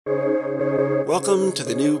Welcome to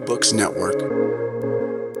the New Books Network.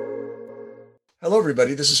 Hello,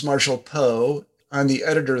 everybody. This is Marshall Poe. I'm the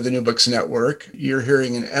editor of the New Books Network. You're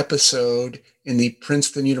hearing an episode in the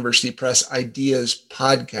Princeton University Press Ideas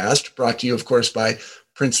podcast, brought to you, of course, by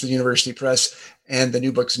Princeton University Press and the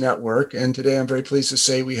New Books Network. And today I'm very pleased to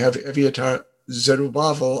say we have Evyatar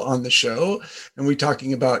Zerubbabel on the show, and we're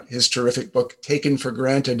talking about his terrific book, Taken for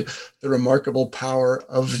Granted, The Remarkable Power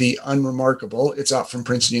of the Unremarkable. It's out from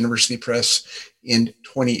Princeton University Press in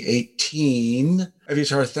 2018.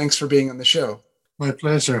 Evyatar, thanks for being on the show. My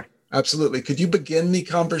pleasure. Absolutely. Could you begin the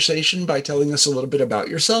conversation by telling us a little bit about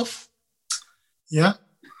yourself? Yeah,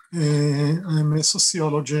 I'm a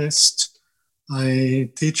sociologist.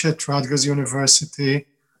 I teach at Rutgers University.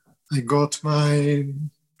 I got my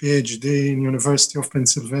PhD in University of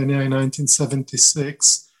Pennsylvania in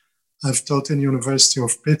 1976. I've taught in University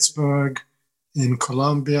of Pittsburgh, in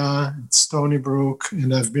Columbia, at Stony Brook,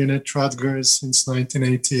 and I've been at Rutgers since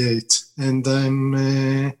 1988. And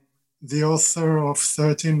I'm the author of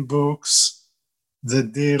 13 books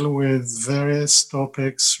that deal with various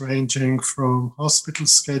topics ranging from hospital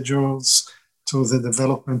schedules to the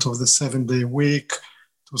development of the 7-day week,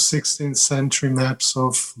 to 16th century maps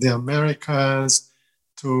of the Americas,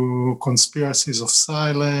 to conspiracies of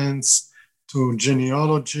silence, to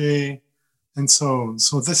genealogy, and so on.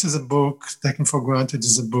 So this is a book, Taken for Granted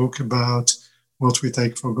is a book about what we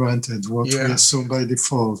take for granted, what we assume by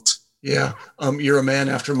default. Yeah, you're a man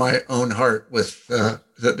after my own heart with the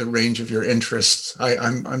range of your interests.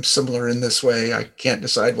 I'm similar in this way. I can't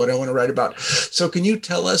decide what I want to write about. So can you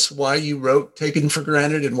tell us why you wrote Taken for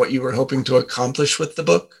Granted and what you were hoping to accomplish with the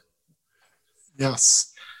book?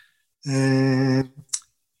 Yes.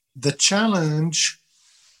 The challenge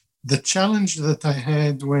that I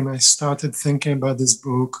had when I started thinking about this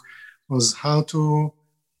book was how to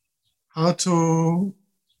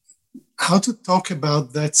talk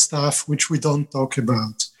about that stuff which we don't talk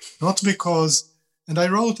about. Not because, and I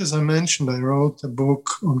wrote, as I mentioned, I wrote a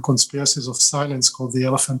book on conspiracies of silence called The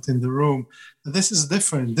Elephant in the Room. But this is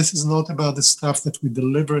different. This is not about the stuff that we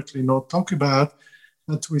deliberately not talk about,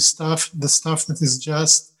 but the stuff that is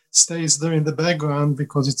just stays there in the background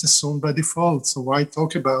because it's assumed by default. So why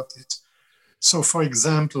talk about it? So, for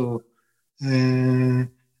example, I'm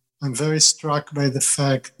very struck by the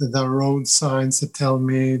fact that there are road signs that tell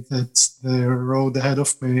me that the road ahead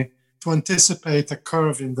of me to anticipate a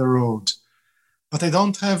curve in the road. But I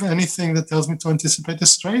don't have anything that tells me to anticipate a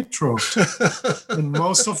straight road. And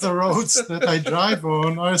most of the roads that I drive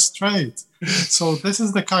on are straight. So this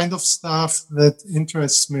is the kind of stuff that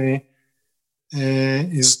interests me,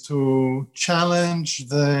 is to challenge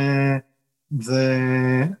the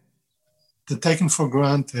taken for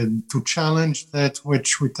granted, to challenge that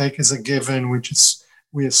which we take as a given, which is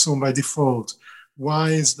we assume by default.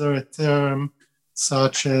 Why is there a term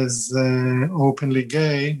such as openly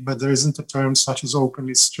gay, but there isn't a term such as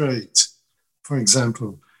openly straight, for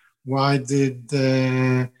example? Why is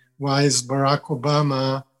Barack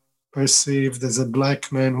Obama perceived as a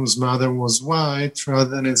black man whose mother was white rather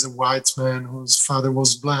than as a white man whose father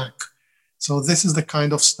was black? So this is the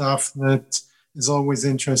kind of stuff that has always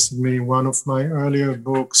interested me. One of my earlier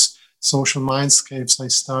books, Social Mindscapes, I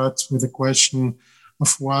start with the question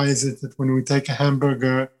of why is it that when we take a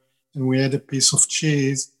hamburger and we add a piece of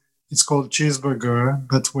cheese, it's called cheeseburger,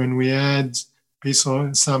 but when we add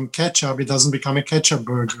some ketchup, it doesn't become a ketchup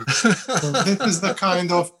burger. So this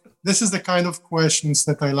is the kind of questions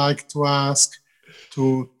that I like to ask,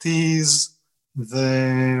 to tease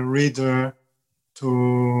the reader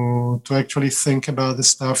to actually think about the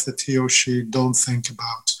stuff that he or she don't think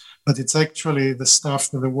about. But it's actually the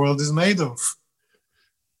stuff that the world is made of.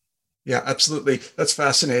 Yeah, absolutely. That's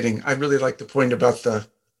fascinating. I really like the point about the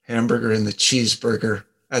hamburger and the cheeseburger,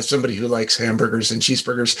 as somebody who likes hamburgers and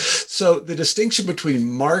cheeseburgers. So the distinction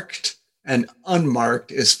between marked and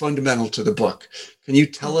unmarked is fundamental to the book. Can you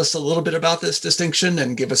tell us a little bit about this distinction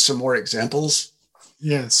and give us some more examples?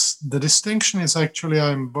 Yes, the distinction is actually,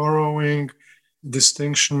 I'm borrowing a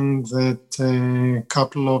distinction that a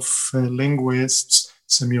couple of linguists,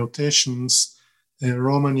 semioticians,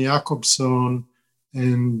 Roman Jakobson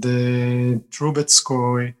and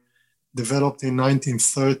Trubetskoy, developed in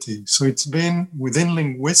 1930. So it's been, within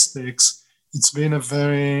linguistics, it's been a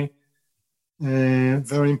very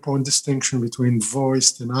important distinction between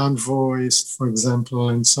voiced and unvoiced, for example,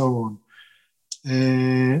 and so on.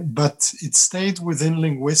 But it stayed within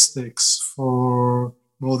linguistics for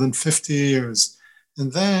more than 50 years.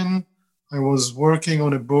 And then I was working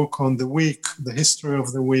on a book on the week, the history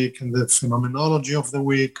of the week and the phenomenology of the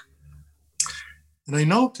week. And I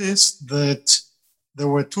noticed that there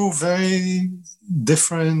were two very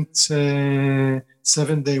different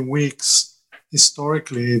 7-day weeks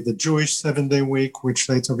historically. The Jewish 7-day week, which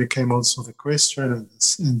later became also the Christian and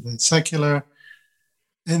the secular,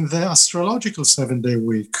 and the astrological 7-day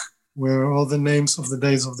week, where all the names of the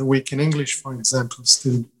days of the week in English, for example,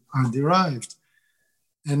 still are derived.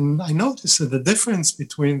 And I noticed that the difference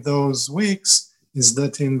between those weeks is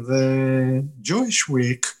that in the Jewish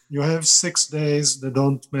week, you have 6 days that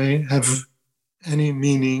don't have any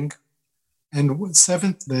meaning. And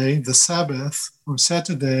seventh day, the Sabbath or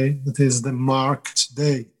Saturday, that is the marked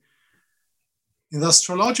day. In the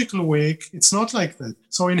astrological week, it's not like that.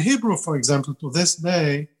 So in Hebrew, for example, to this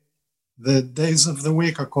day, the days of the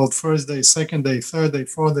week are called first day, second day, third day,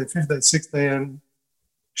 fourth day, fifth day, sixth day, and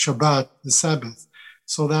Shabbat, the Sabbath.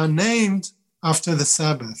 So they are named after the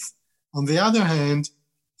Sabbath. On the other hand,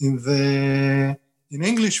 in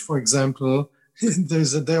English, for example,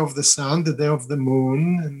 there's a day of the sun, the day of the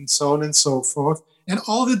moon, and so on and so forth, and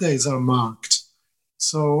all the days are marked.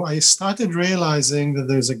 So I started realizing that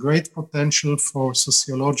there's a great potential for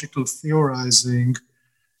sociological theorizing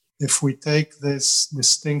if we take this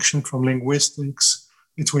distinction from linguistics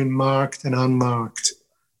between marked and unmarked.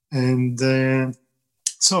 And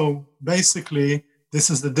so basically, this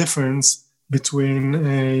is the difference between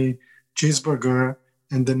a cheeseburger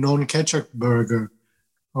and a non-ketchup burger.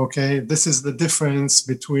 Okay, this is the difference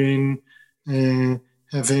between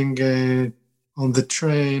having on the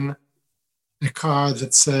train a car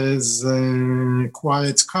that says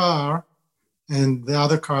quiet car, and the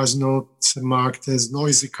other car is not marked as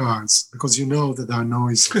noisy cars, because you know that they're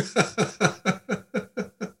noisy.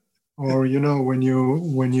 Or when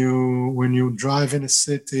you drive in a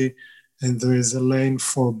city and there is a lane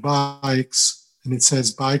for bikes and it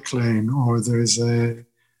says bike lane, or there is a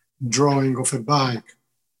drawing of a bike,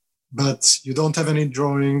 but you don't have any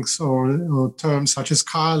drawings or terms such as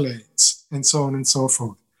car lanes, and so on and so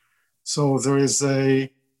forth. So there is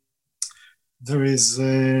if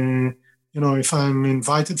I'm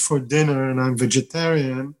invited for dinner and I'm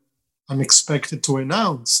vegetarian, I'm expected to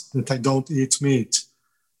announce that I don't eat meat.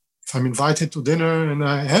 If I'm invited to dinner and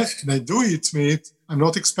I do eat meat, I'm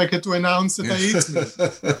not expected to announce that I eat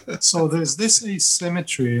meat. So there's this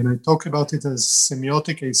asymmetry, and I talk about it as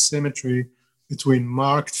semiotic asymmetry between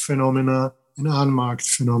marked phenomena and unmarked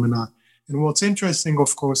phenomena. And what's interesting,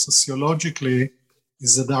 of course, sociologically,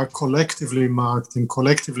 is that they are collectively marked and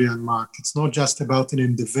collectively unmarked. It's not just about an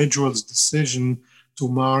individual's decision to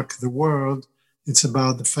mark the world. It's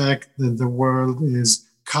about the fact that the world is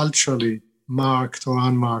culturally marked or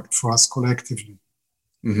unmarked for us collectively.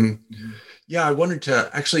 Mm-hmm. Yeah, I wanted to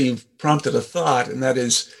actually, you've prompted a thought, and that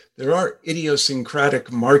is there are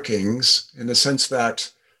idiosyncratic markings in the sense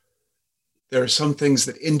that there are some things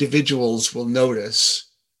that individuals will notice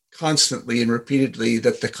constantly and repeatedly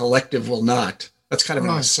that the collective will not. That's kind of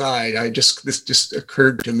an aside. This just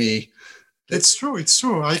occurred to me. It's true.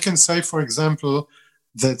 I can say, for example,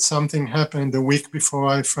 that something happened a week before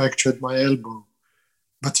I fractured my elbow.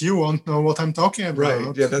 But you won't know what I'm talking about,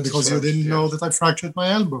 right? Yeah, because you didn't know that I fractured my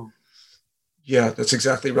elbow. Yeah, that's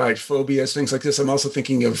exactly right. Phobias, things like this. I'm also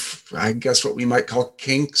thinking of, I guess, what we might call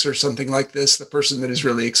kinks or something like this. The person that is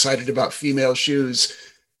really excited about female shoes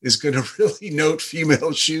is going to really note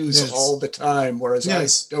female shoes all the time, whereas I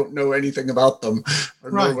don't know anything about them,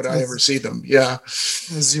 or nor would I ever see them. Yeah.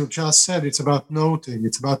 As you just said, it's about noting.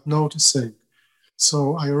 It's about noticing.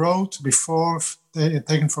 So I wrote, before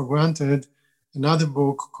Taken for Granted, another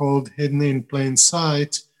book called Hidden in Plain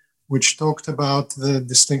Sight, which talked about the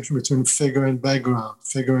distinction between figure and background,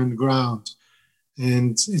 figure and ground.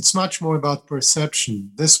 And it's much more about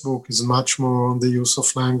perception. This book is much more on the use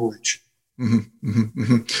of language. Mm-hmm, mm-hmm,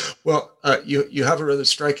 mm-hmm. Well, you have a rather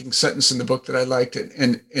striking sentence in the book that I liked,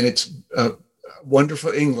 and it's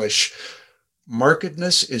wonderful English.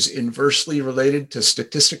 Markedness is inversely related to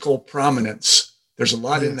statistical prominence. There's a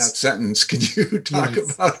lot in that sentence. Can you talk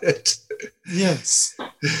about it? Yes.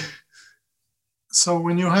 So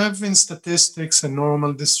when you have in statistics a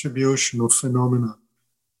normal distribution of phenomena,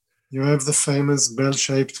 you have the famous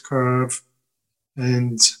bell-shaped curve,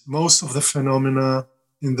 and most of the phenomena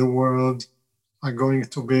in the world are going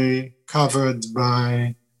to be covered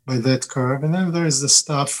by that curve. And then there is the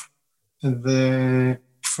stuff and the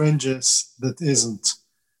fringes that isn't.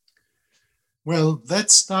 Well,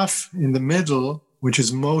 that stuff in the middle, which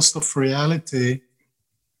is most of reality,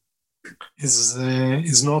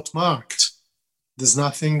 is not marked. There's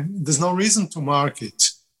no reason to mark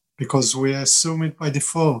it, because we assume it by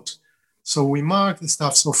default. So we mark the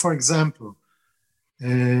stuff. So for example,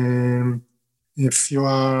 if you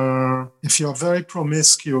are very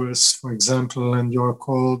promiscuous, for example, and you're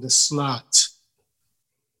called a slut,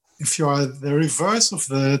 If you are the reverse of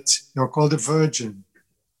that, you're called a virgin.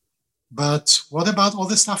 But what about all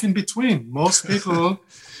the stuff in between? Most people,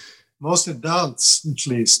 most adults at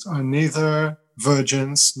least, are neither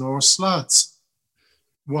virgins nor sluts.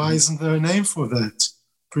 Why isn't there a name for that?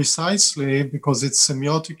 Precisely because it's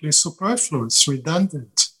semiotically superfluous,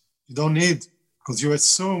 redundant. You don't need, because you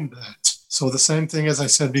assume that. So the same thing as I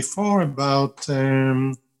said before about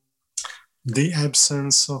the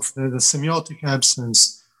absence of the semiotic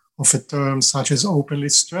absence of a term such as openly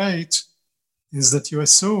straight is that you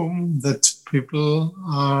assume that people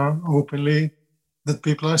are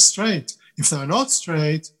straight. If they're not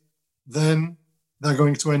straight, then they're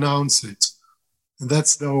going to announce it. And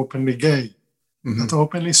that's the openly gay. Mm-hmm. But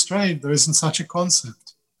openly straight, there isn't such a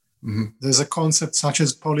concept. Mm-hmm. There's a concept such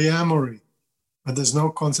as polyamory, but there's no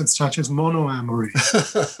concept such as monoamory.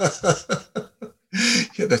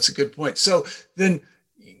 Yeah, that's a good point. So then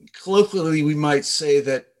colloquially, we might say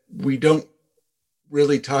that we don't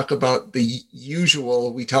really talk about the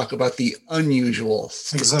usual, we talk about the unusual,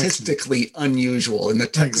 statistically unusual in the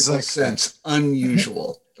technical sense,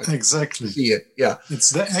 unusual. Exactly. See it, yeah. It's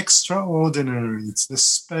the extraordinary, it's the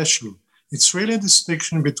special. It's really a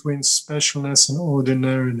distinction between specialness and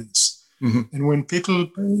ordinariness. Mm-hmm. And when people,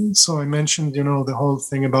 so I mentioned, the whole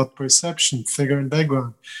thing about perception, figure and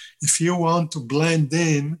background. If you want to blend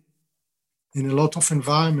in a lot of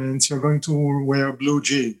environments, you're going to wear blue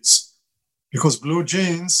jeans. Because blue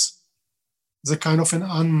jeans is a kind of an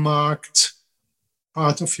unmarked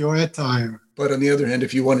part of your attire. But on the other hand,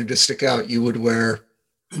 if you wanted to stick out, you would wear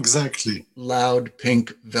exactly loud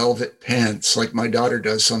pink velvet pants like my daughter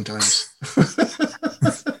does sometimes.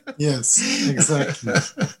 Yes, exactly.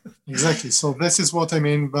 Exactly. So this is what I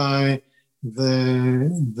mean by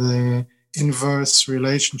the inverse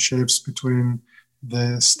relationships between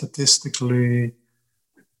the statistically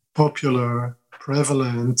popular,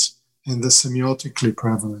 prevalent, and the semiotically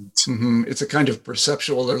prevalent. Mm-hmm. It's a kind of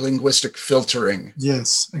perceptual or linguistic filtering.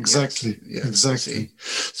 Yes, exactly. Yes, exactly.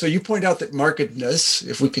 So you point out that markedness,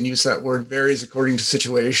 if we can use that word, varies according to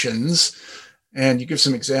situations. And you give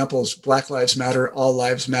some examples, Black Lives Matter, All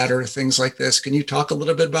Lives Matter, things like this. Can you talk a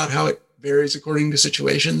little bit about how it varies according to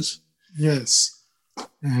situations? Yes.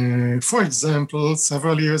 For example,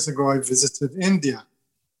 several years ago, I visited India.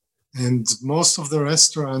 And most of the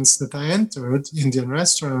restaurants that I entered, Indian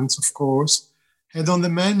restaurants, of course, had on the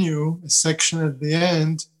menu a section at the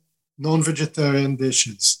end, non-vegetarian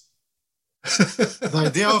dishes. The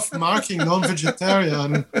idea of marking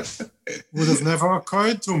non-vegetarian would have never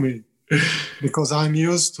occurred to me because I'm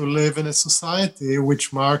used to live in a society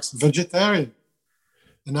which marks vegetarian.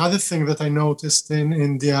 Another thing that I noticed in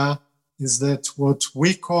India is that what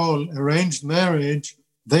we call arranged marriage,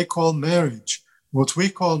 they call marriage. What we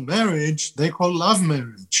call marriage, they call love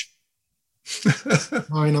marriage.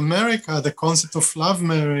 Now, in America, the concept of love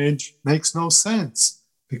marriage makes no sense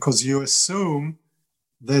because you assume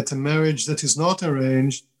that a marriage that is not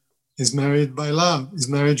arranged is marriage by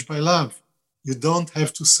love. You don't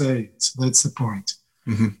have to say it. That's the point.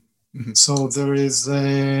 Mm-hmm. Mm-hmm. So there is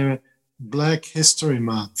a Black History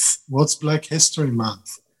Month. What's Black History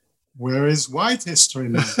Month? Where is White History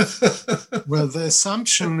Month? Well, the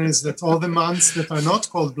assumption is that all the months that are not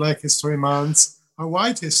called Black History Months are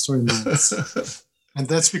White History Months. And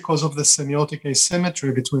that's because of the semiotic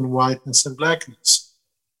asymmetry between whiteness and blackness.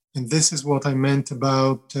 And this is what I meant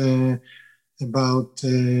about Barack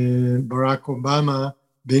Obama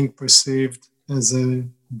being perceived as a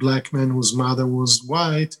black man whose mother was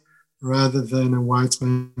white rather than a white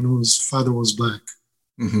man whose father was black.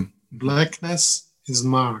 Mm-hmm. Blackness is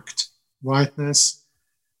marked. Whiteness,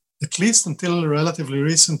 at least until relatively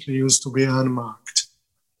recently, used to be unmarked.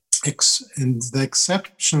 And the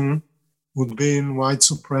exception would be in white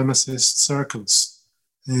supremacist circles.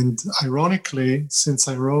 And ironically, since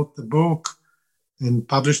I wrote the book and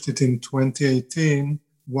published it in 2018,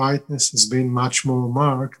 whiteness has been much more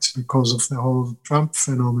marked because of the whole Trump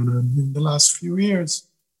phenomenon in the last few years.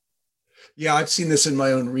 Yeah, I've seen this in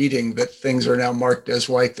my own reading, that things are now marked as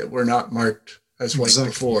white that were not marked as white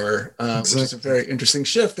before, which is a very interesting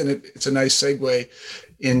shift. And it's a nice segue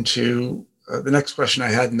into the next question I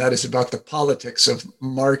had, and that is about the politics of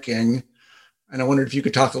marking. And I wondered if you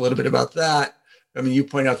could talk a little bit about that. I mean, you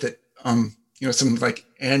point out that, something like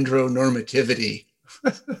andronormativity.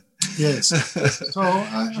 Yes. So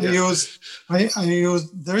I use,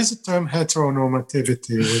 there is a term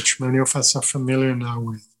heteronormativity, which many of us are familiar now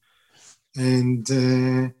with. And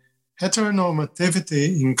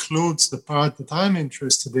heteronormativity includes the part that I'm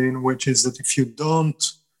interested in, which is that if you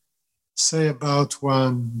don't say about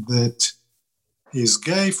one that he's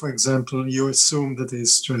gay, for example, you assume that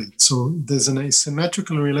he's straight. So there's an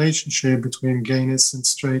asymmetrical relationship between gayness and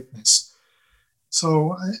straightness.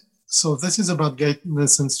 So this is about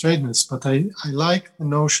gayness and straightness, but I like the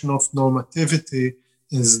notion of normativity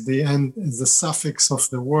is the suffix of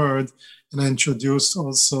the word, and I introduced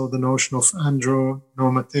also the notion of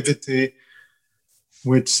andronormativity,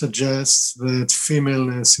 which suggests that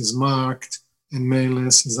femaleness is marked and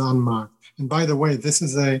maleness is unmarked. And by the way, this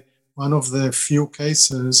is one of the few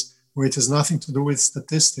cases where it has nothing to do with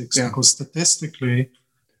statistics, because statistically,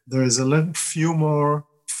 there is a few more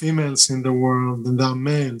females in the world than there are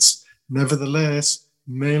males. Nevertheless,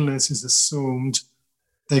 maleness is assumed,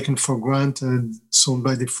 taken for granted, assumed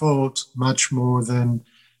by default, much more than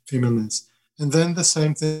femaleness. And then the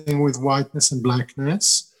same thing with whiteness and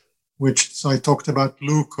blackness, so I talked about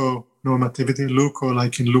leukonormativity, leuko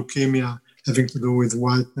like in leukemia, having to do with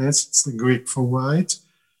whiteness. It's the Greek for white.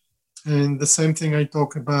 And the same thing I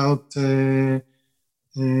talk about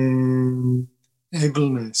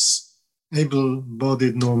ableness,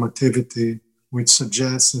 able-bodied normativity, which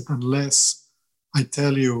suggests that unless I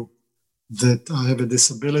tell you that I have a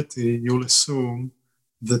disability, you'll assume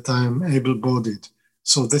that I am able-bodied.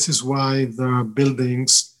 So this is why there are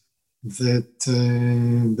buildings that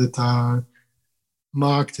are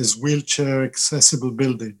marked as wheelchair accessible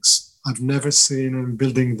buildings. I've never seen a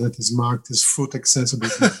building that is marked as foot accessible.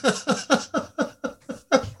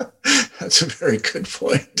 That's a very good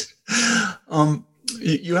point.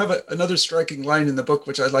 You have another striking line in the book,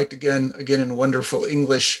 which I liked again in wonderful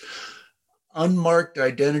English. Unmarked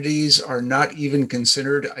identities are not even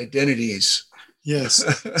considered identities. Yes.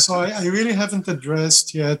 So I really haven't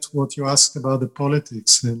addressed yet what you asked about the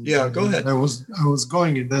politics. And go ahead. I was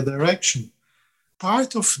going in that direction.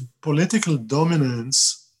 Part of political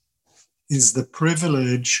dominance is the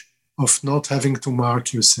privilege of not having to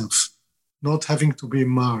mark yourself, not having to be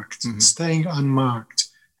marked, staying unmarked,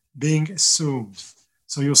 being assumed.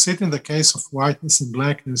 So you see it in the case of whiteness and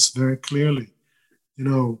blackness very clearly.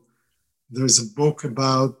 There's a book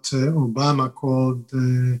about Obama called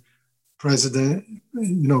President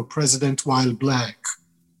While Black.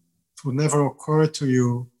 It would never occur to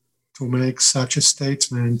you to make such a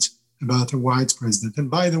statement about a white president. And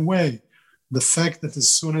by the way, the fact that as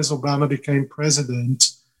soon as Obama became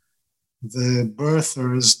president, the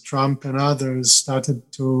birthers, Trump and others,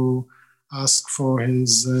 started to ask for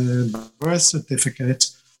his birth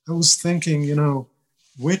certificate, I was thinking,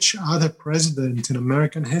 which other president in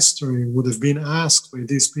American history would have been asked by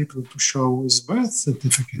these people to show his birth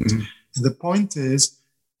certificate? And the point is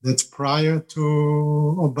that prior to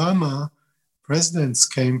Obama, presidents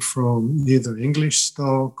came from either English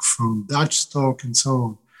stock, from Dutch stock, and so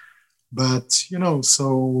on. But,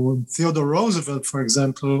 so Theodore Roosevelt, for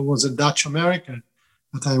example, was a Dutch American.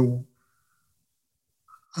 But I would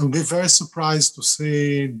be very surprised to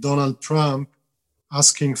see Donald Trump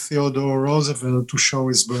asking Theodore Roosevelt to show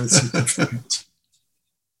his birth certificate.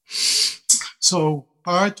 So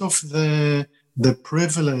part of the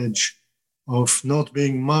privilege of not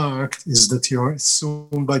being marked is that you're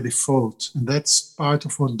assumed by default. And that's part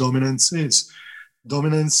of what dominance is.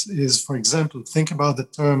 Dominance is, for example, think about the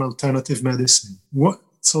term alternative medicine.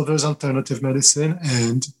 So there's alternative medicine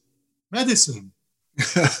and medicine.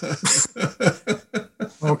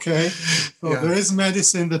 Okay, so there is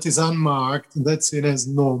medicine that is unmarked, and that's seen as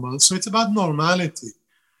normal. So it's about normality.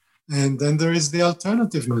 And then there is the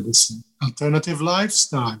alternative medicine, alternative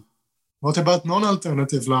lifestyle. What about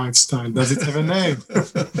non-alternative lifestyle? Does it have a name?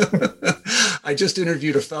 I just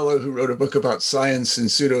interviewed a fellow who wrote a book about science and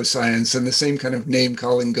pseudoscience, and the same kind of name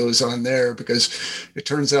calling goes on there, because it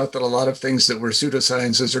turns out that a lot of things that were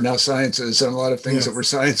pseudosciences are now sciences, and a lot of things that were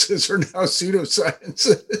sciences are now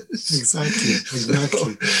pseudosciences.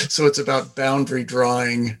 Exactly. So it's about boundary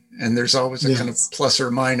drawing, and there's always a kind of plus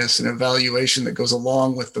or minus an evaluation that goes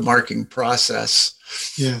along with the marking process.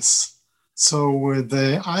 Yes. So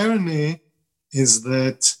the irony is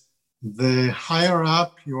that the higher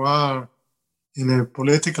up you are in a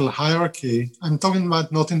political hierarchy, I'm talking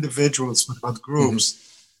about not individuals, but about groups,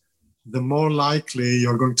 the more likely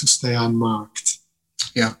you're going to stay unmarked.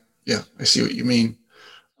 Yeah, I see what you mean.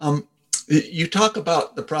 You talk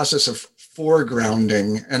about the process of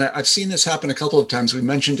foregrounding, and I've seen this happen a couple of times. We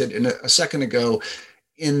mentioned it a second ago,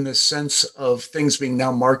 in the sense of things being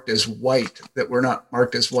now marked as white that were not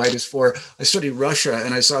marked as white as for. I studied Russia,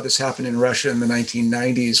 and I saw this happen in Russia in the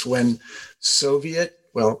 1990s when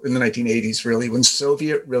in the 1980s, really, when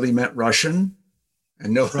Soviet really meant Russian.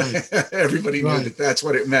 And everybody knew that that's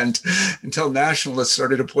what it meant, until nationalists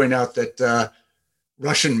started to point out that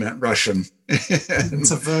Russian meant Russian.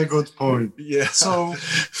 It's a very good point. Yeah. So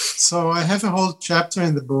I have a whole chapter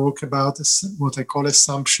in the book about what I call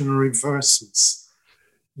assumption reversals,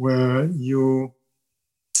 where you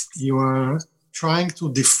are trying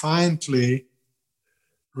to defiantly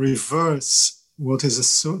reverse what is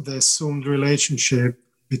the assumed relationship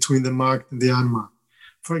between the marked and the unmarked.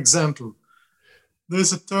 For example,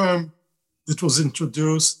 there's a term that was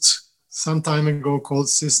introduced some time ago called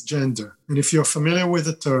cisgender. And if you're familiar with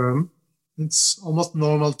the term, it's almost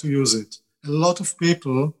normal to use it. A lot of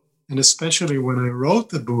people, and especially when I wrote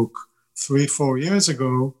the book 3-4 years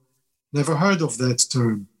ago, never heard of that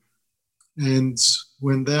term. And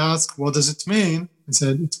when they asked, what does it mean? I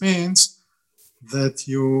said, it means that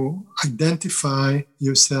you identify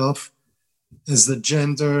yourself as the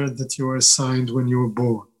gender that you were assigned when you were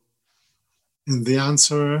born. And the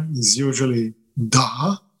answer is usually,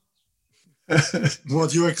 duh. What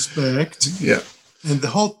do you expect? Yeah. And the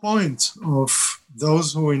whole point of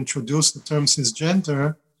those who introduced the term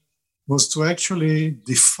cisgender was to actually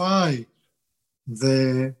defy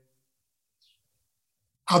the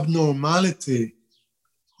abnormality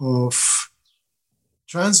of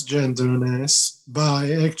transgenderness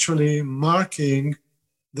by actually marking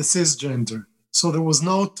the cisgender. So there was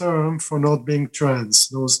no term for not being trans.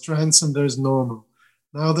 There was trans and there's normal.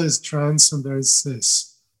 Now there's trans and there's cis.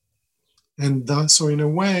 And so in a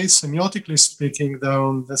way, semiotically speaking, they're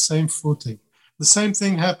on the same footing. The same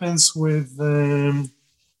thing happens with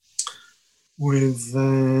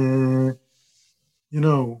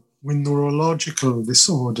neurological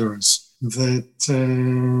disorders, that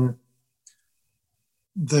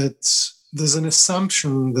there's an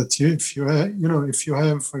assumption that if you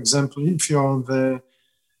have, for example, if you're on the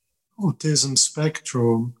autism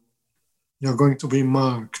spectrum, you're going to be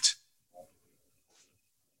marked.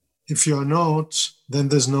 If you're not, then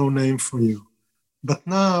there's no name for you. But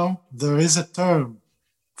now there is a term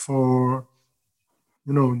for,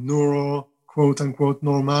 neuro, quote unquote,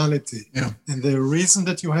 normality. Yeah. And the reason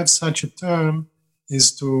that you have such a term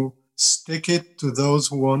is to stick it to those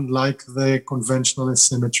who won't like the conventional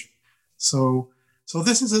asymmetry. So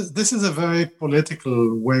this is a very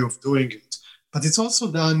political way of doing it. But it's also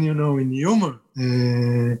done, in humor.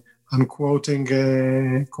 I'm quoting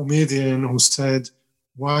a comedian who said,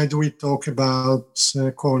 why do we talk about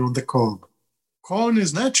corn on the cob? Corn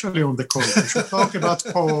is naturally on the cob. We should talk about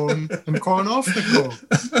corn and corn off the cob.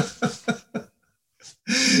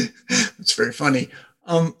 It's very funny.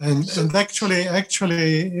 And actually,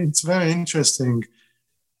 it's very interesting.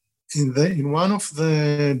 In one of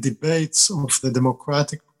the debates of the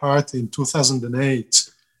Democratic Party in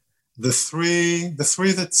 2008, the three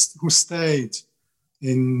who stayed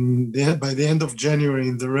by the end of January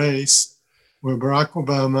in the race were Barack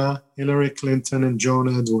Obama, Hillary Clinton, and John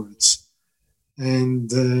Edwards. And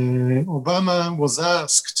Obama was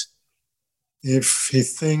asked if he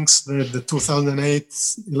thinks that the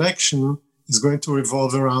 2008 election is going to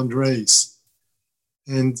revolve around race.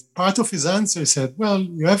 And part of his answer said, well,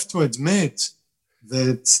 you have to admit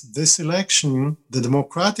that this election, the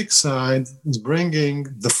Democratic side is bringing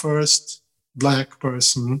the first Black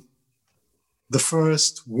person, the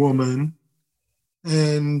first woman,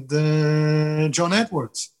 and John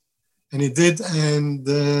Edwards. And he did, and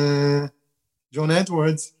John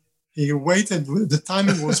Edwards, he waited, the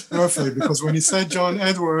timing was perfect, because when he said John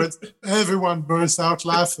Edwards, everyone burst out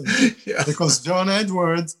laughing. Yeah. Because John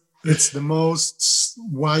Edwards, it's the most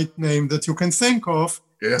white name that you can think of.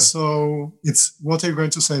 Yeah. So it's, what are you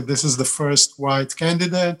going to say? This is the first white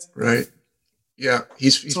candidate? Right. Yeah.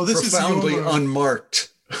 He's so profoundly unmarked.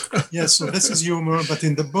 Yes, so this is humor, but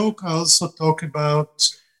in the book, I also talk about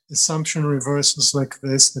assumption reversals like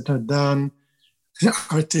this that are done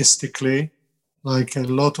artistically, like a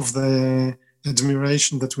lot of the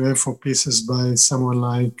admiration that we have for pieces by someone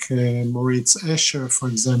like Moritz Escher, for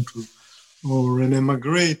example, or René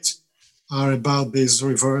Magritte, are about these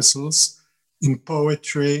reversals. In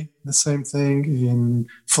poetry, the same thing. In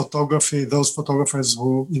photography, those photographers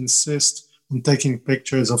who insist on taking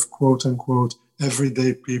pictures of quote-unquote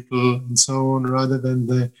everyday people and so on, rather than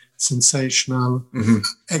the sensational,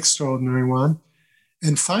 extraordinary one.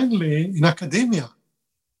 And finally, in academia,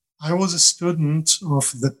 I was a student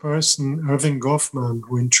of the person, Erving Goffman,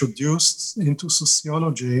 who introduced into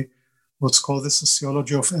sociology what's called the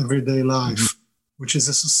sociology of everyday life, which is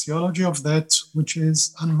a sociology of that which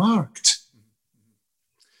is unmarked.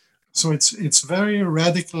 So it's very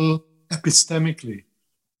radical epistemically,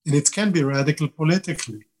 and it can be radical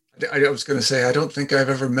politically. I was going to say, I don't think I've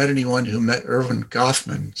ever met anyone who met Erving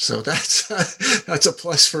Goffman, so that's a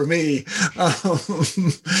plus for me.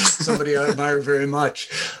 Somebody I admire very much.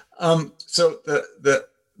 So the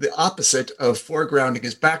the opposite of foregrounding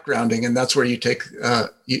is backgrounding, and that's where you take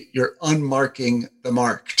you're unmarking the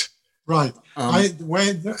marked. Right.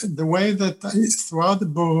 The way that throughout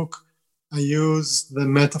the book, I use the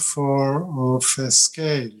metaphor of a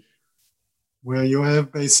scale, where you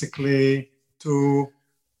have basically two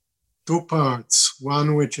parts,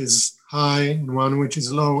 one which is high and one which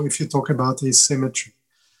is low, if you talk about asymmetry.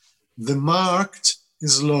 The marked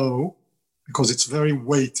is low because it's very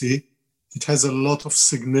weighty. It has a lot of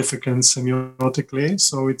significance semiotically,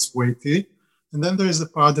 so it's weighty. And then there is a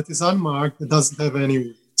part that is unmarked that doesn't have any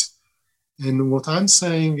weight. And what I'm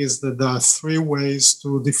saying is that there are three ways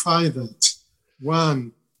to define that.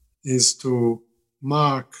 One is to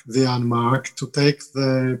mark the unmarked, to take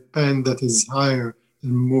the pen that is higher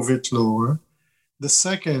and move it lower. The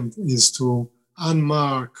second is to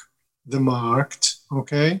unmark the marked,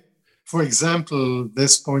 okay? For example,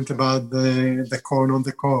 this point about the corn on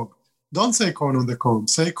the cob. Don't say corn on the cob,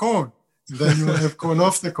 say corn. Then you have corn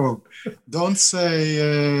off the cob. Don't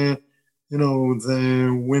say,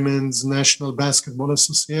 the Women's National Basketball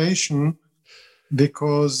Association,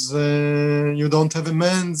 because you don't have a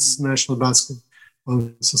men's National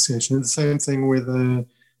Basketball Association. The same thing with,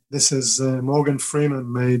 Morgan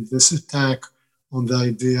Freeman made this attack on the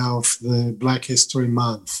idea of the Black History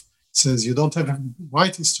Month. It says, you don't have a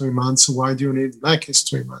White History Month, so why do you need Black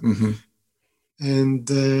History Month? Mm-hmm.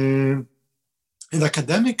 And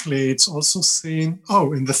academically, it's also seen,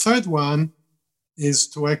 and the third one is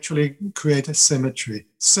to actually create a symmetry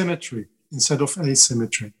instead of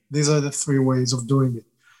asymmetry. These are the three ways of doing it.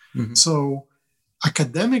 Mm-hmm. So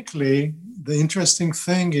academically, the interesting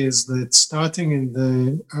thing is that starting in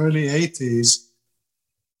the early 80s,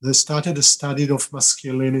 they started a study of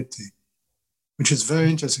masculinity, which is very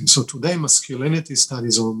interesting. So today, masculinity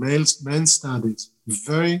studies or men studies,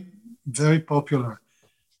 very, very popular.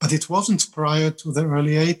 But it wasn't prior to the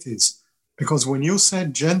early 80s, because when you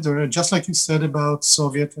said gender, just like you said about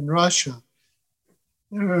Soviet and Russia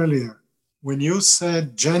earlier, when you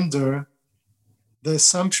said gender, the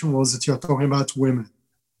assumption was that you're talking about women.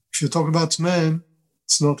 If you talk about men,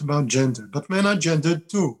 it's not about gender, but men are gendered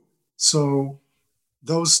too. So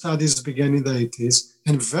those studies began in the 80s,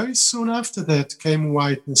 and very soon after that came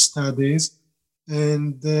whiteness studies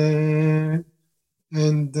and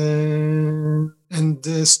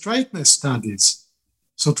straightness studies.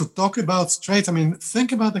 So to talk about straight,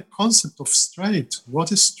 think about the concept of straight.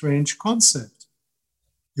 What a strange concept.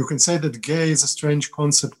 You can say that gay is a strange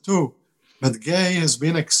concept too, but gay has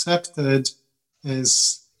been accepted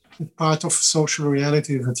as part of social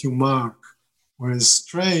reality that you mark, whereas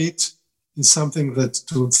straight is something that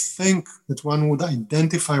to think that one would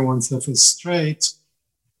identify oneself as straight,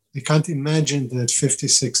 I can't imagine that 50,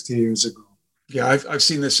 60 years ago. Yeah, I've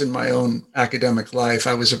seen this in my own academic life.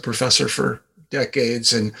 I was a professor for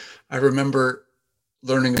decades, and I remember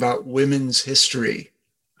learning about women's history.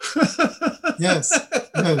 Yes.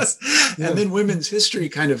 And then women's history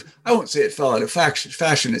kind of, I won't say it fell out of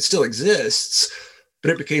fashion, it still exists,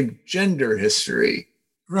 but it became gender history.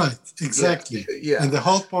 Right, exactly. Yeah. And the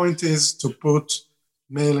whole point is to put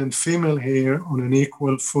male and female here on an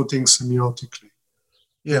equal footing semiotically.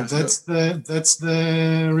 Yeah, and that's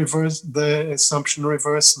the reverse, the assumption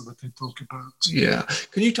reversal that I talk about. Yeah.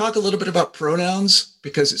 Can you talk a little bit about pronouns?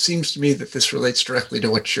 Because it seems to me that this relates directly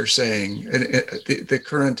to what you're saying. And the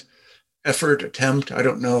current attempt, I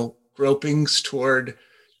don't know, gropings toward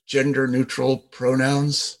gender-neutral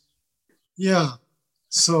pronouns? Yeah.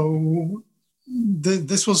 So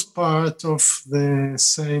this was part of the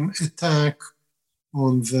same attack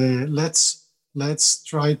on the let's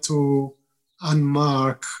try to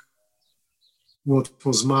unmark what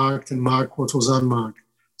was marked and mark what was unmarked.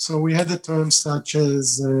 So we had a term such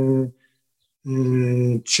as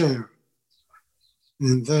chair,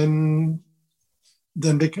 and then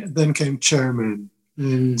came chairman.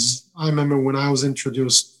 And I remember when I was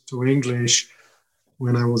introduced to English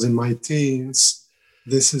when I was in my teens,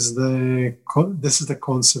 this is the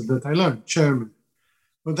concept that I learned, chairman.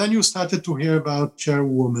 But then you started to hear about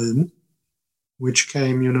chairwoman, which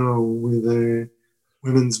came, with the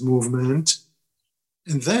women's movement.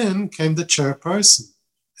 And then came the chairperson.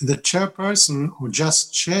 And the chairperson, or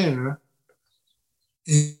just chair,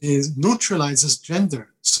 neutralizes gender.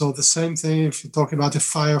 So the same thing if you talk about a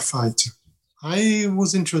firefighter. I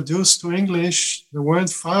was introduced to English, there weren't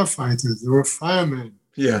firefighters, there were firemen.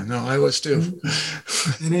 Yeah, no, I was too.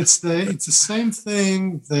 And it's the same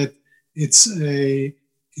thing that it's an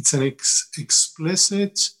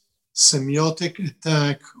explicit semiotic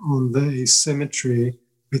attack on the asymmetry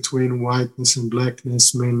between whiteness and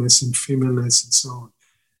blackness, maleness and femaleness, and so on.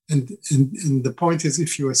 And the point is,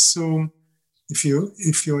 if you assume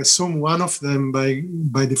if you assume one of them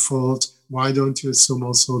by default, why don't you assume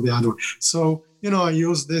also the other? So, I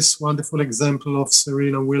use this wonderful example of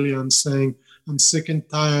Serena Williams saying, I'm sick and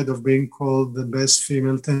tired of being called the best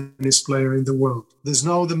female tennis player in the world. There's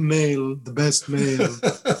no the best male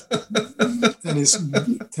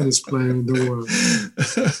tennis player in the world.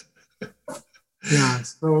 Yeah,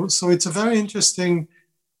 so it's a very interesting,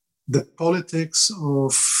 the politics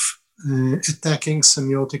of attacking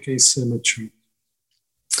semiotic asymmetry.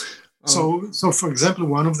 So for example,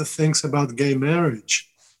 one of the things about gay marriage,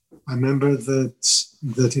 I remember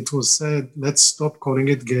that it was said, let's stop calling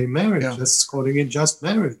it gay marriage. Yeah. Let's calling it just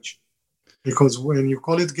marriage. Because when you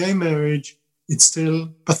call it gay marriage, it still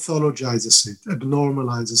pathologizes it,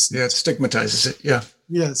 abnormalizes it. Yeah, it stigmatizes it, yeah.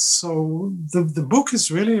 Yes, so the book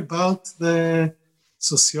is really about the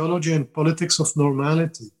sociology and politics of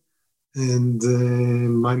normality. And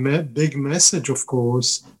my big message, of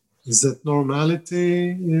course, is that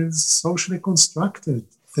normality is socially constructed.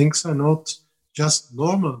 Things are not just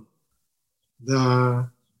normal. They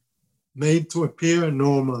are made to appear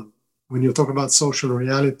normal when you talk about social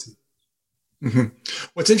reality. Mm-hmm.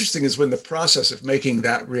 What's interesting is when the process of making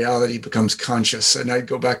that reality becomes conscious, and I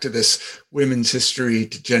go back to this women's history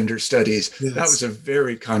to gender studies, yes. That was a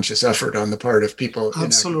very conscious effort on the part of people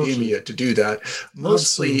Absolutely. In academia to do that.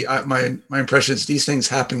 Mostly, my impression is these things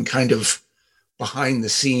happen kind of behind the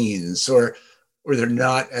scenes, or they're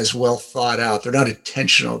not as well thought out. They're not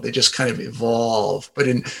intentional. They just kind of evolve. But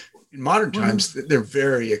in modern times, they're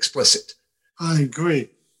very explicit. I agree.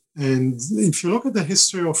 And if you look at the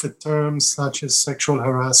history of a term such as sexual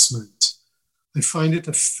harassment, I find it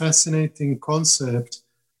a fascinating concept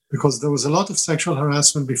because there was a lot of sexual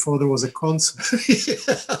harassment before there was a concept. Yeah.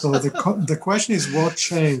 So the question is what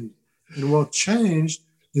changed? And what changed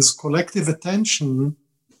is collective attention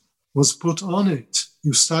was put on it.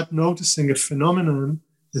 You start noticing a phenomenon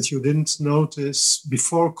that you didn't notice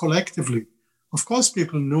before collectively. Of course,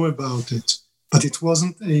 people knew about it, but it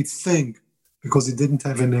wasn't a thing because it didn't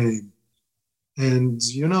have a name. And,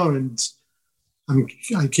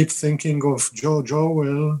 I keep thinking of George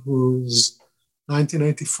Orwell, whose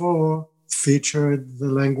 1984 featured the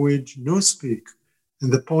language Newspeak.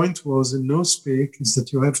 And the point was in Newspeak is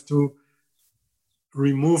that you have to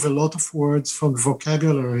remove a lot of words from the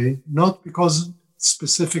vocabulary, not because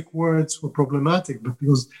specific words were problematic, but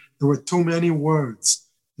because there were too many words.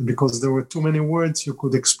 And because there were too many words, you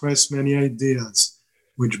could express many ideas,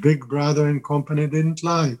 which Big Brother and company didn't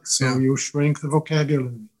like. So you shrink the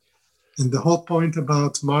vocabulary. And the whole point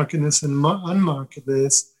about markedness and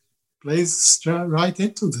unmarkedness plays right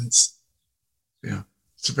into this. Yeah,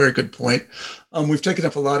 it's a very good point. We've taken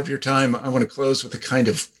up a lot of your time. I want to close with a kind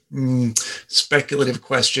of speculative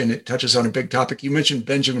question. It touches on a big topic. You mentioned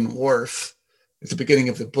Benjamin Whorf at the beginning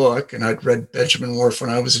of the book, and I'd read Benjamin Whorf when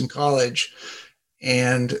I was in college.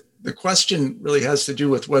 And the question really has to do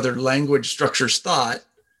with whether language structures thought,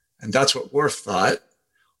 and that's what Whorf thought,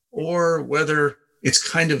 or whether it's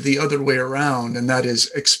kind of the other way around, and that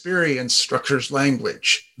is experience structures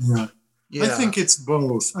language. Yeah. I think it's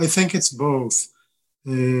both.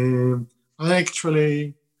 I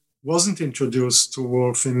actually wasn't introduced to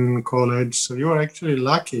Whorf in college, so you are actually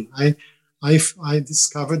lucky. I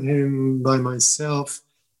discovered him by myself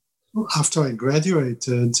after I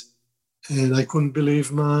graduated, and I couldn't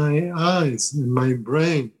believe my eyes and my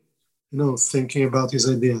brain, thinking about his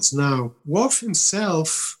ideas. Now, Whorf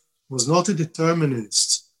himself was not a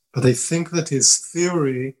determinist, but I think that his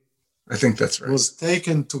theory was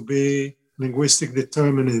taken to be linguistic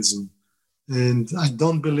determinism. And I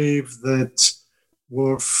don't believe that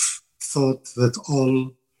Whorf thought that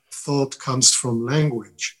all thought comes from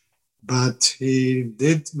language. But he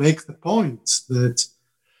did make the point that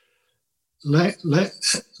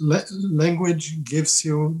language gives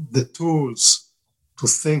you the tools to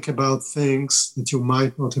think about things that you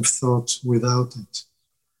might not have thought without it.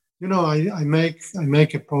 I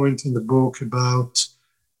make a point in the book about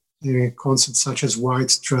concepts such as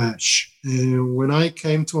white trash. When I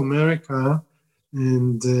came to America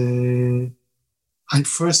and I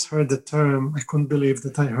first heard the term, I couldn't believe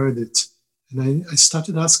that I heard it. And I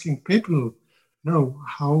started asking people,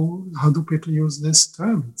 how do people use this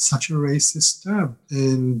term? It's such a racist term.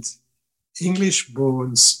 And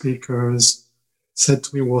English-born speakers said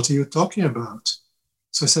to me, what are you talking about?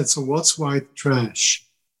 So I said, so what's white trash?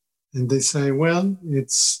 And they say, well,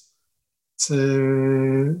 it's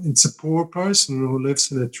a poor person who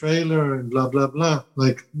lives in a trailer and blah, blah, blah,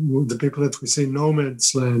 like the people that we see in no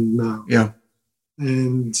man's land now. Yeah.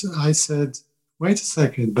 And I said, wait a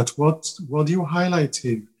second, but what do you highlight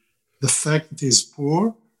here? The fact that he's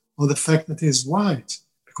poor or the fact that he's white?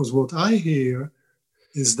 Because what I hear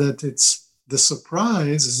is that it's the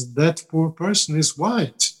surprise is that poor person is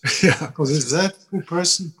white. Yeah. Because if that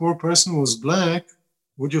poor person was black,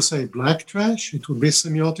 would you say black trash? It would be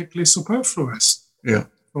semiotically superfluous. Yeah.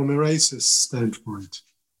 From a racist standpoint.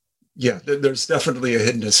 Yeah, there's definitely a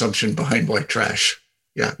hidden assumption behind white trash.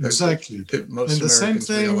 Yeah, exactly. That most and the Americans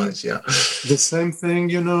same thing, realize. Yeah, the same thing,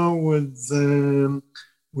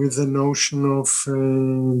 with the notion of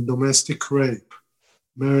domestic rape,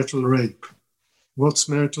 marital rape. What's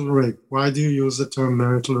marital rape? Why do you use the term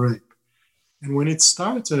marital rape? And when it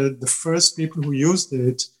started, the first people who used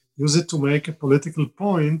it to make a political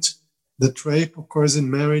point that rape occurs in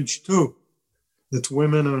marriage too. That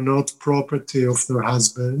women are not property of their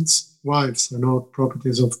husbands, wives are not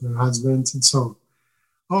properties of their husbands, and so on.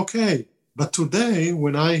 Okay, but today,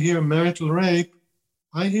 when I hear marital rape,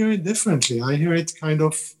 I hear it differently. I hear it kind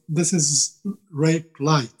of, this is rape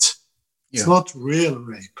light. It's not real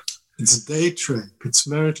rape. It's date rape. It's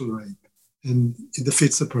marital rape. And it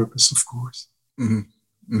defeats the purpose, of course.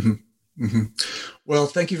 Mm-hmm. Mm-hmm. Mm-hmm. Well,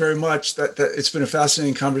 thank you very much. That it's been a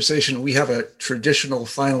fascinating conversation. We have a traditional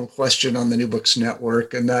final question on the New Books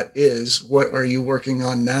Network, and that is, what are you working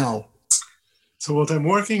on now? So what I'm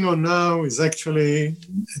working on now is actually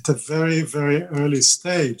at a very, very early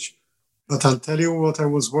stage. But I'll tell you what I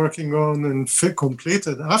was working on and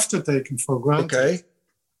completed after taking for granted. Okay.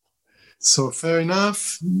 So fair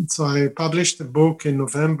enough. So I published a book in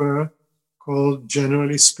November called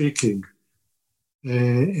Generally Speaking,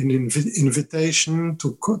 an invitation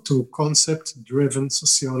to concept-driven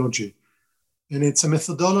sociology. And it's a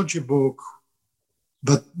methodology book.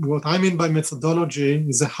 But what I mean by methodology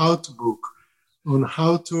is a how-to book on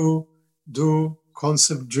how to do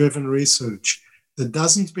concept-driven research that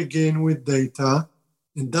doesn't begin with data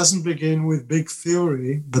and doesn't begin with big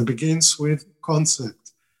theory, but begins with concepts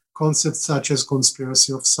such as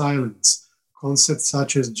conspiracy of silence, concepts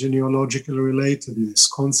such as genealogical relatedness,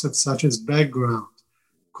 concepts such as background,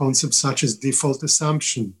 concepts such as default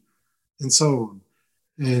assumption, and so on,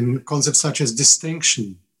 and concepts such as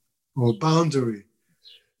distinction or boundary.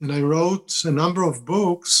 And I wrote a number of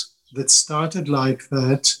books that started like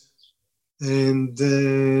that and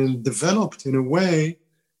developed in a way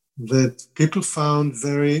that people found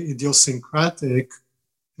very idiosyncratic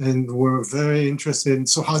and were very interested in,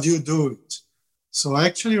 so how do you do it? So I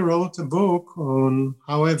actually wrote a book on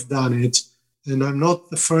how I've done it, and I'm not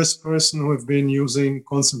the first person who have been using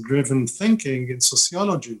concept-driven thinking in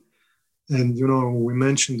sociology. And, we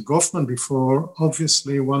mentioned Goffman before,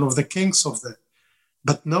 obviously one of the kings of that.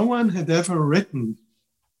 But no one had ever written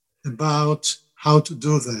about how to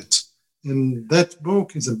do that. And that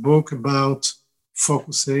book is a book about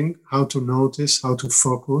focusing, how to notice, how to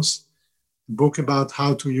focus, a book about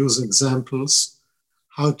how to use examples,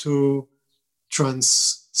 how to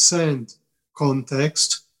transcend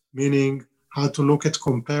context, meaning how to look at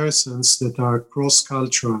comparisons that are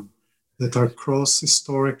cross-cultural, that are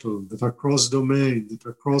cross-historical, that are cross-domain, that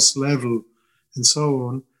are cross-level, and so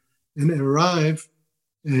on, and arrive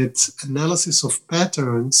at analysis of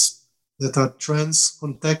patterns that are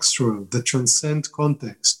trans-contextual, that transcend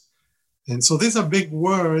context. And so these are big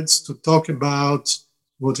words to talk about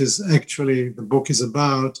what is actually the book is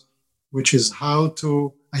about, which is how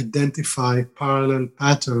to identify parallel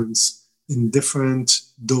patterns in different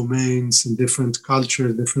domains, in different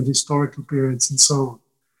cultures, different historical periods, and so on.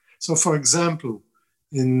 So, for example,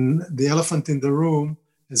 in The Elephant in the Room,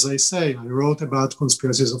 as I say, I wrote about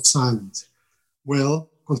conspiracies of silence. Well,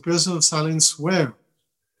 conspiracies of silence where?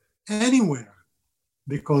 Anywhere.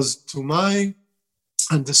 Because to my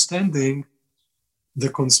understanding, the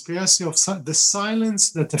conspiracy of the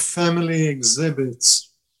silence that a family exhibits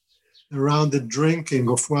around the drinking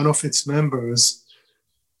of one of its members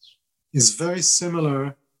is very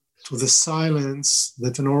similar to the silence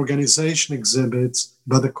that an organization exhibits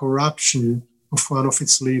by the corruption of one of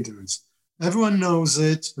its leaders. Everyone knows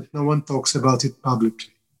it, but no one talks about it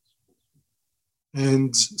publicly.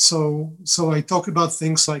 And so I talk about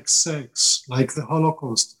things like sex, like the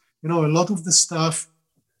Holocaust. A lot of the stuff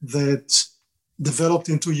that developed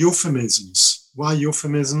into euphemisms. Why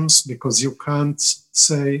euphemisms? Because you can't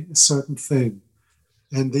say a certain thing.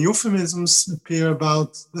 And the euphemisms appear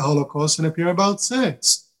about the Holocaust and appear about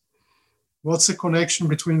sex. What's the connection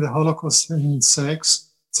between the Holocaust and sex?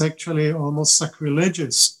 It's actually almost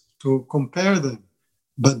sacrilegious to compare them.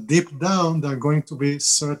 But deep down, there are going to be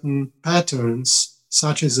certain patterns,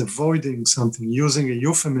 such as avoiding something, using a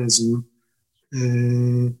euphemism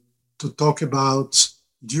to talk about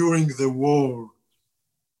during the war,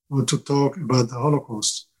 or to talk about the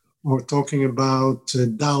Holocaust, or talking about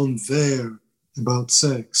down there, about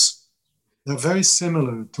sex. they're very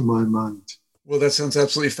similar to my mind. Well, that sounds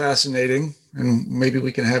absolutely fascinating. And maybe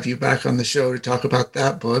we can have you back on the show to talk about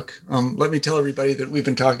that book. Let me tell everybody that we've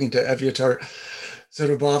been talking to Evyatar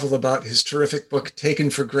Zotobobul about his terrific book, Taken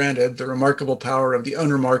for Granted, The Remarkable Power of the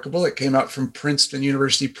Unremarkable. It came out from Princeton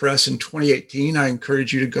University Press in 2018. I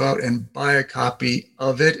encourage you to go out and buy a copy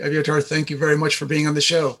of it. Evyatar, thank you very much for being on the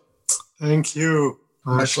show. Thank you.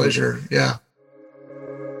 My pleasure. Yeah.